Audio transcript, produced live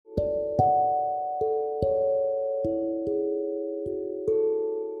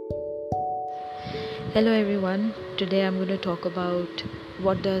Hello everyone. Today I'm going to talk about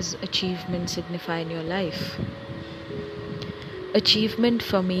what does achievement signify in your life. Achievement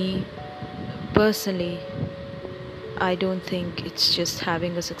for me personally, I don't think it's just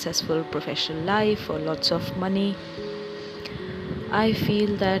having a successful professional life or lots of money. I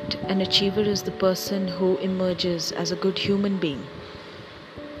feel that an achiever is the person who emerges as a good human being.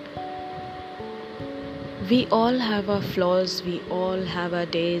 We all have our flaws, we all have our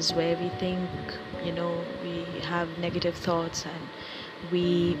days where we think, we have negative thoughts and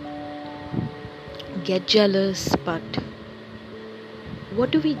we get jealous, but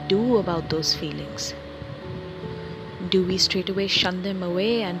what do we do about those feelings? Do we straight away shun them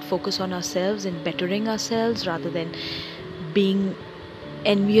away and focus on ourselves and bettering ourselves rather than being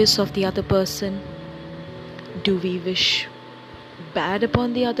envious of the other person? Do we wish bad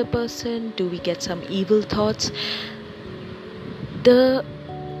upon the other person? Do we get some evil thoughts? The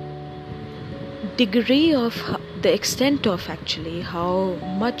degree of the extent of actually how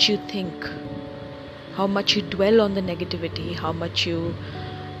much you think, how much you dwell on the negativity, how much you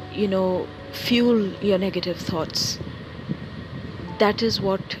fuel your negative thoughts, that is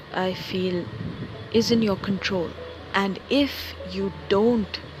what I feel is in your control. And if you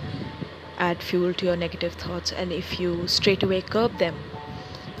don't add fuel to your negative thoughts, and if you straight away curb them,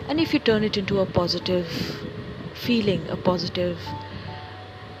 and if you turn it into a positive feeling, a positive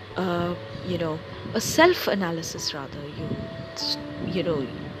a self-analysis, rather,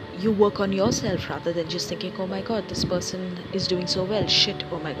 you work on yourself rather than just thinking, oh my god, this person is doing so well, shit,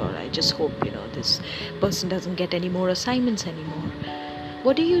 oh my god, I just hope this person doesn't get any more assignments anymore.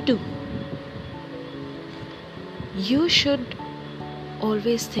 What do? You should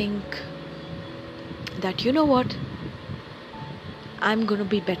always think that, you know what, I'm going to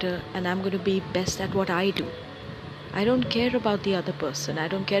be better and I'm going to be best at what I do. I don't care about the other person, I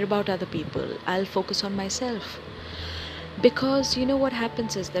don't care about other people, I'll focus on myself. Because what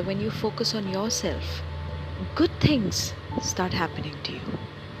happens is that when you focus on yourself, good things start happening to you.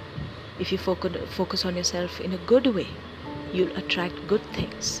 If you focus on yourself in a good way, you'll attract good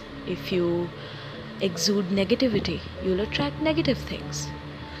things. If you exude negativity, you'll attract negative things.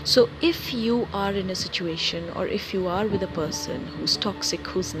 So if you are in a situation, or if you are with a person who's toxic,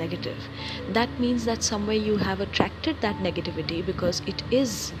 who's negative, that means that somewhere you have attracted that negativity because it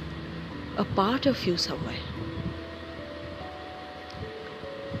is a part of you somewhere.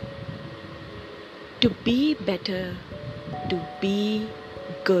 To be better, to be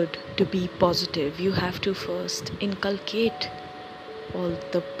good, to be positive, you have to first inculcate all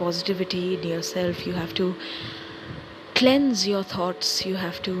the positivity in yourself. You have to cleanse your thoughts, you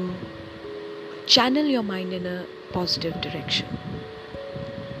have to channel your mind in a positive direction.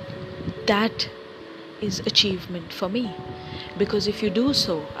 That is achievement for me, because if you do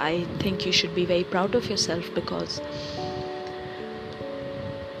so, I think you should be very proud of yourself, because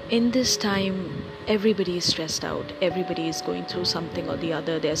in this time everybody is stressed out, everybody is going through something or the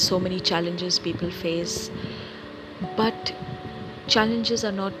other. There are so many challenges people face, but challenges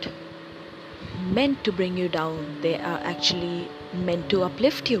are not meant to bring you down, they are actually meant to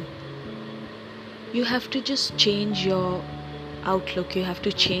uplift you. You have to just change your outlook, you have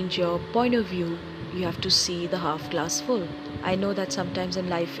to change your point of view, you have to see the half glass full. I know that sometimes in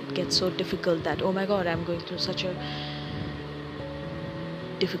life it gets so difficult that, oh my god, I'm going through such a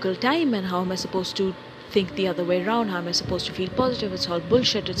difficult time, and how am I supposed to think the other way around, how am I supposed to feel positive, it's all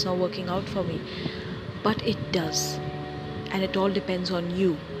bullshit, it's not working out for me. But it does, and it all depends on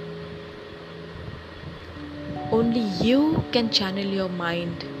you. Only you can channel your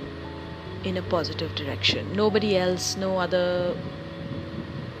mind in a positive direction. Nobody else, no other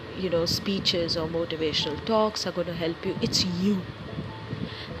speeches or motivational talks are going to help you. It's you.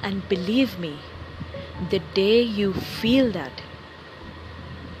 And believe me, the day you feel that,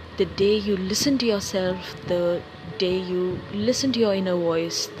 the day you listen to yourself, the day you listen to your inner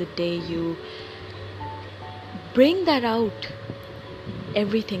voice, the day you bring that out,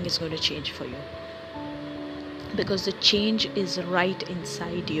 everything is going to change for you. Because the change is right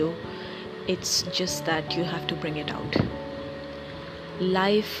inside you. It's just that you have to bring it out.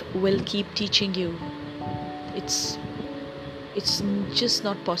 Life will keep teaching you. It's just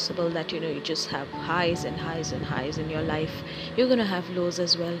not possible that you just have highs and highs and highs in your life. You're going to have lows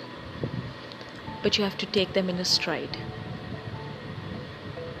as well, but you have to take them in a stride.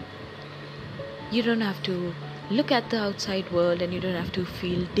 You don't have to look at the outside world, and you don't have to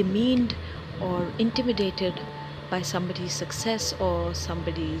feel demeaned or intimidated by somebody's success or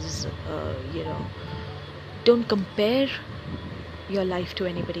somebody's don't compare your life to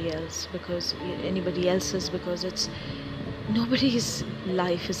anybody else's, because it's nobody's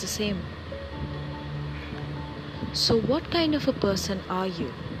life is the same. So what kind of a person are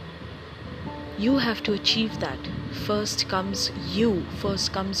you? You have to achieve that. First comes you.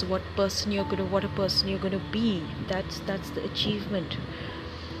 First comes what a person you're gonna be. That's the achievement.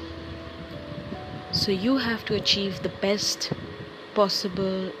 So you have to achieve the best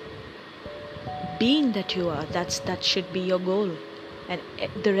possible being that you are. That should be your goal, and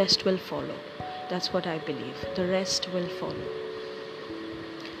the rest will follow. That's what I believe. The rest will follow.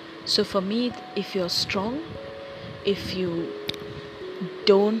 So for me, if you're strong, if you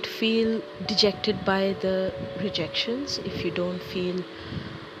don't feel dejected by the rejections, if you don't feel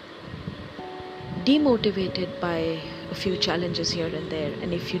demotivated by a few challenges here and there,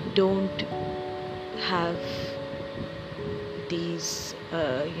 and if you don't have these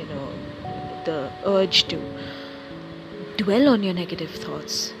the urge to dwell on your negative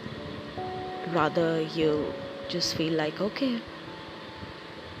thoughts, rather you just feel like, okay,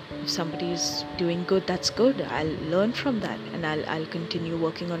 if somebody is doing good, that's good. I'll learn from that, and I'll continue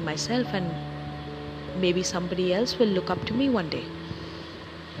working on myself, and maybe somebody else will look up to me one day.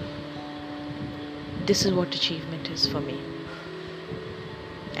 This is what achievement is for me.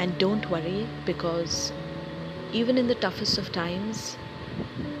 And don't worry, because even in the toughest of times,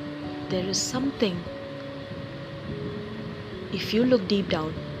 there is something, if you look deep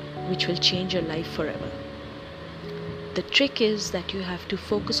down, which will change your life forever. The trick is that you have to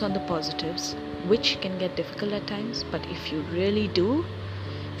focus on the positives, which can get difficult at times, but if you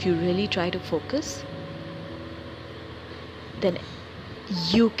really try to focus, then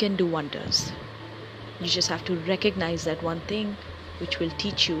you can do wonders. You just have to recognize that one thing, which will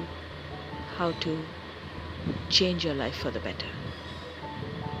teach you how to change your life for the better.